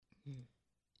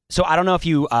So I don't know if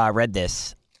you read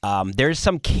this. There's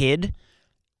some kid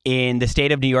in the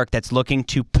state of New York that's looking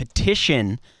to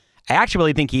petition. I actually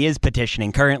really think he is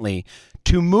petitioning currently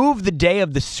to move the day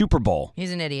of the Super Bowl.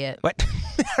 He's an idiot. What?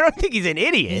 I don't think he's an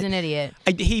idiot. He's an idiot.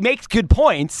 He makes good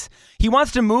points. He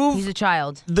wants to move He's a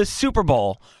child. the Super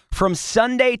Bowl from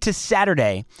Sunday to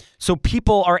Saturday so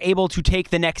people are able to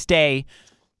take the next day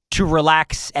to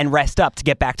relax and rest up to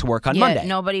get back to work on Monday.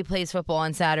 Nobody plays football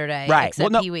on Saturday Right.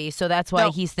 except Pee-wee. So that's why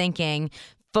he's thinking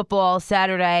football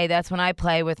Saturday, that's when I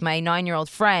play with my 9-year-old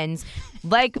friends.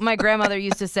 Like my grandmother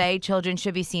used to say, children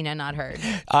should be seen and not heard.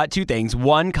 Two things.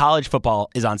 One, college football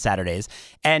is on Saturdays.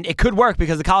 And it could work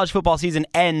because the college football season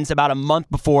ends about a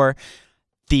month before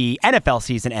the NFL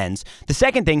season ends. The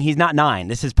second thing, he's not 9.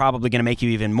 This is probably going to make you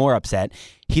even more upset.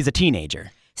 He's a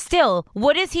teenager. Still,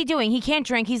 what is he doing? He can't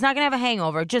drink. He's not going to have a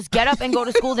hangover. Just get up and go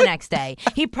to school the next day.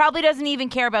 He probably doesn't even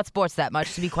care about sports that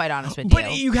much, to be quite honest with you.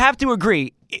 But you have to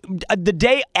agree, the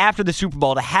day after the Super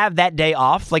Bowl, to have that day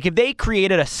off, like if they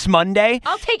created a Smunday.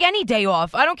 I'll take any day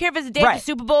off. I don't care if it's the day after the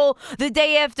Super Bowl, the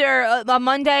day after a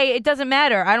Monday. It doesn't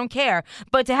matter. I don't care.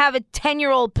 But to have a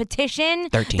 10-year-old petition,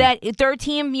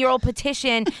 13-year-old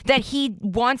petition that he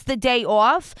wants the day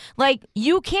off, like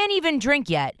you can't even drink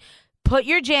yet. Put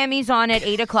your jammies on at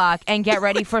 8 o'clock and get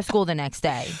ready for school the next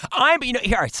day.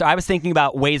 So I was thinking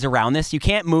about ways around this. You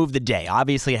can't move the day.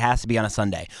 Obviously, it has to be on a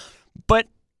Sunday. But,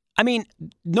 I mean,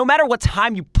 no matter what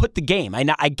time you put the game,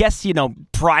 I guess,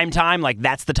 prime time, like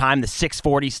that's the time, the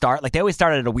 6:40 start. Like they always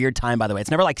start at a weird time, by the way.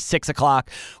 It's never like 6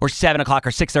 o'clock or 7 o'clock or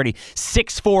 6:30.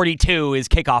 6:42 is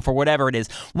kickoff or whatever it is.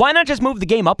 Why not just move the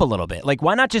game up a little bit? Like,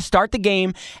 why not just start the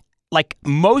game like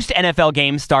most NFL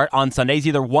games start on Sundays,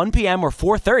 either 1 p.m. or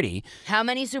 4:30. How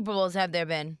many Super Bowls have there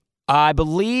been? I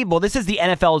believe, this is the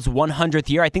NFL's 100th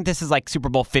year. I think this is like Super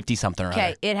Bowl 50-something or other.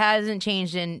 Okay, it hasn't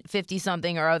changed in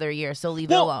 50-something or other years, so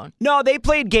leave it alone. No, they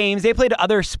played games. They played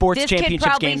other sports championships games. This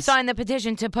kid probably signed the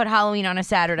petition to put Halloween on a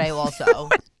Saturday also.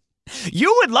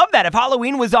 You would love that if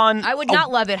Halloween was on... I would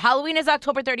not love it. Halloween is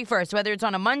October 31st. Whether it's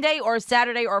on a Monday or a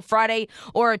Saturday or a Friday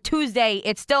or a Tuesday,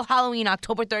 it's still Halloween,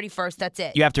 October 31st. That's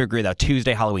it. You have to agree, though.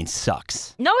 Tuesday Halloween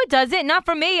sucks. No, it doesn't. Not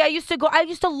for me. I used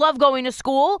to love going to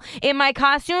school in my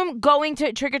costume, going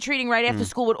to trick-or-treating right after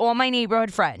school with all my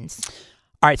neighborhood friends.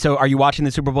 All right, so are you watching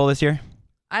the Super Bowl this year?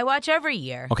 I watch every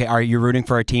year. Okay, are you rooting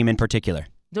for a team in particular?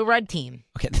 The red team.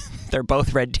 Okay, they're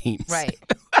both red teams. Right.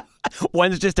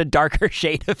 One's just a darker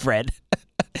shade of red.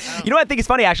 You know what I think is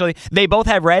funny, actually? They both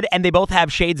have red, and they both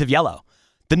have shades of yellow.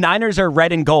 The Niners are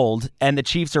red and gold, and the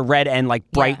Chiefs are red and, like,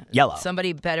 bright yellow.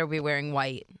 Somebody better be wearing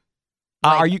white.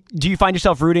 Do you find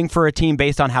yourself rooting for a team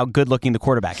based on how good-looking the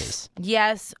quarterback is?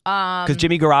 Yes. Because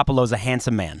Jimmy Garoppolo is a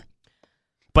handsome man.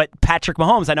 But Patrick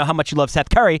Mahomes, I know how much you love Seth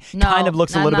Curry, kind of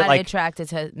looks a little bit like... I'm not attracted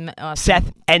to Austin.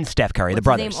 Seth and Steph Curry, the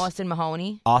brothers. What's his name? Austin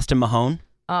Mahoney? Austin Mahone?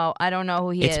 Oh, I don't know who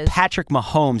he is. It's Patrick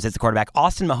Mahomes as the quarterback.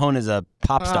 Austin Mahone is a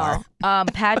pop star.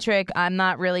 Patrick, I'm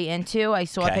not really into. I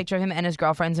saw a picture of him and his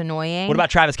girlfriend's annoying. What about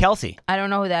Travis Kelce? I don't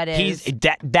know who that is.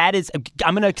 That is.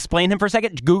 I'm going to explain him for a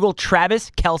second. Google Travis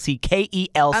Kelce, Kelce.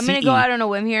 I'm going to go out on a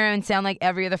whim here and sound like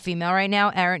every other female right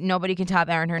now. Nobody can top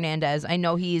Aaron Hernandez. I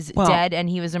know he's dead and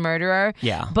he was a murderer.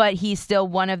 Yeah. But he's still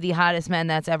one of the hottest men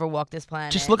that's ever walked this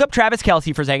planet. Just look up Travis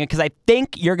Kelce for a second, because I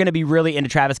think you're going to be really into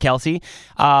Travis Kelce.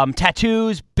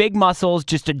 Tattoos, big muscles,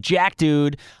 just a jack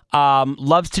dude.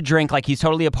 Loves to drink, like he's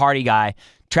totally a party guy.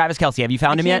 Travis Kelce, have you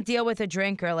found him yet? I can't deal with a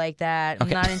drinker like that.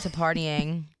 Okay. I'm not into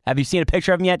partying. Have you seen a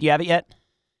picture of him yet? You have it yet?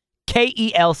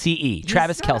 Kelce,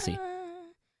 Travis Kelce.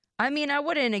 I mean, I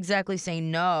wouldn't exactly say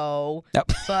no,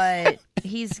 but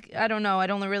I don't know. I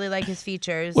don't really like his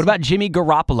features. What about Jimmy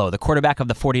Garoppolo, the quarterback of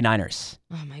the 49ers?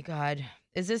 Oh, my God.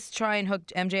 Is this try and hook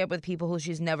MJ up with people who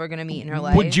she's never going to meet in her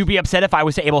life? Would you be upset if I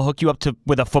was able to hook you up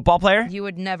with a football player? You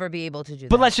would never be able to do that.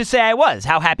 But let's just say I was.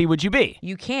 How happy would you be?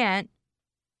 You can't.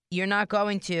 You're not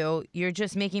going to. You're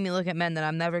just making me look at men that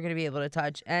I'm never going to be able to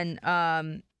touch. And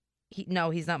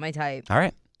he's not my type. All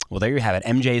right. Well, there you have it.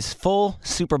 MJ's full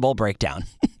Super Bowl breakdown.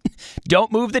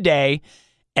 Don't move the day.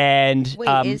 And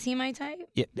wait, is he my type?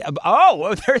 Yeah,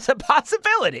 there's a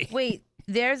possibility. Wait.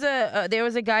 There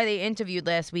was a guy they interviewed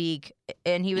last week,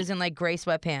 and he was in like gray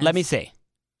sweatpants. Let me see.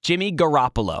 Jimmy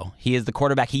Garoppolo. He is the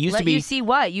quarterback. He used to be. Let you see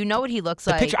what? You know what he looks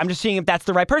like. Picture. I'm just seeing if that's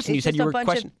the right person. It's you said you were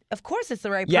questioning. Of course, it's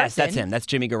the right person. Yes, that's him. That's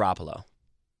Jimmy Garoppolo.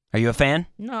 Are you a fan?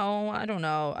 No, I don't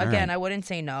know. Again, I wouldn't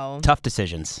say no. Tough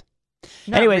decisions.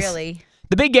 Not Anyways, really.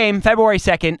 The big game, February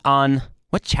 2nd on.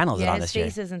 What channel is it on this year?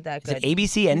 His face isn't that good. Is it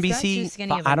ABC, NBC? He's got too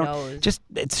skinny of a nose.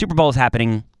 Super Bowl is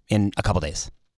happening in a couple days.